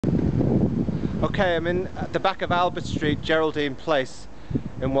Okay, I'm in at the back of Albert Street, Geraldine Place,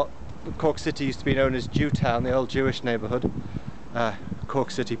 in what Cork City used to be known as Jewtown, the old Jewish neighbourhood. Cork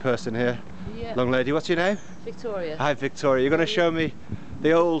City person here. Yeah. Long lady, what's your name? Victoria. Hi Victoria, you're going to show me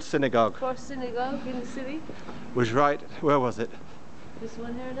the old synagogue. First synagogue in the city. Was right, where was it? This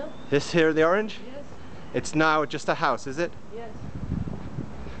one here, no? This here, the orange? Yes. It's now just a house, is it? Yes.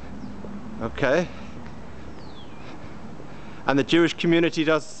 Okay. And the Jewish community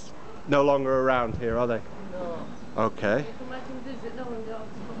does no longer around here, are they? No. Okay. They come back and visit, no one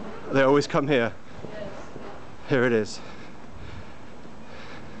goes. They always come here. Yes. Here it is.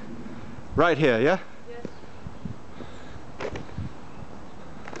 Right here, yeah? Yes.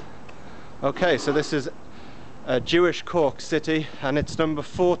 Okay, so this is a Jewish Cork City and it's number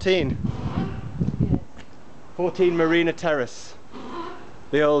 14. Yes. 14 Marina Terrace.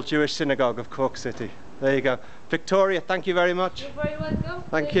 The old Jewish synagogue of Cork City. There you go. Victoria, thank you very much. You're very welcome.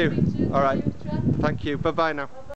 Thank Nice you. to meet you. All right. Chat. Thank you. Bye-bye now. Bye-bye.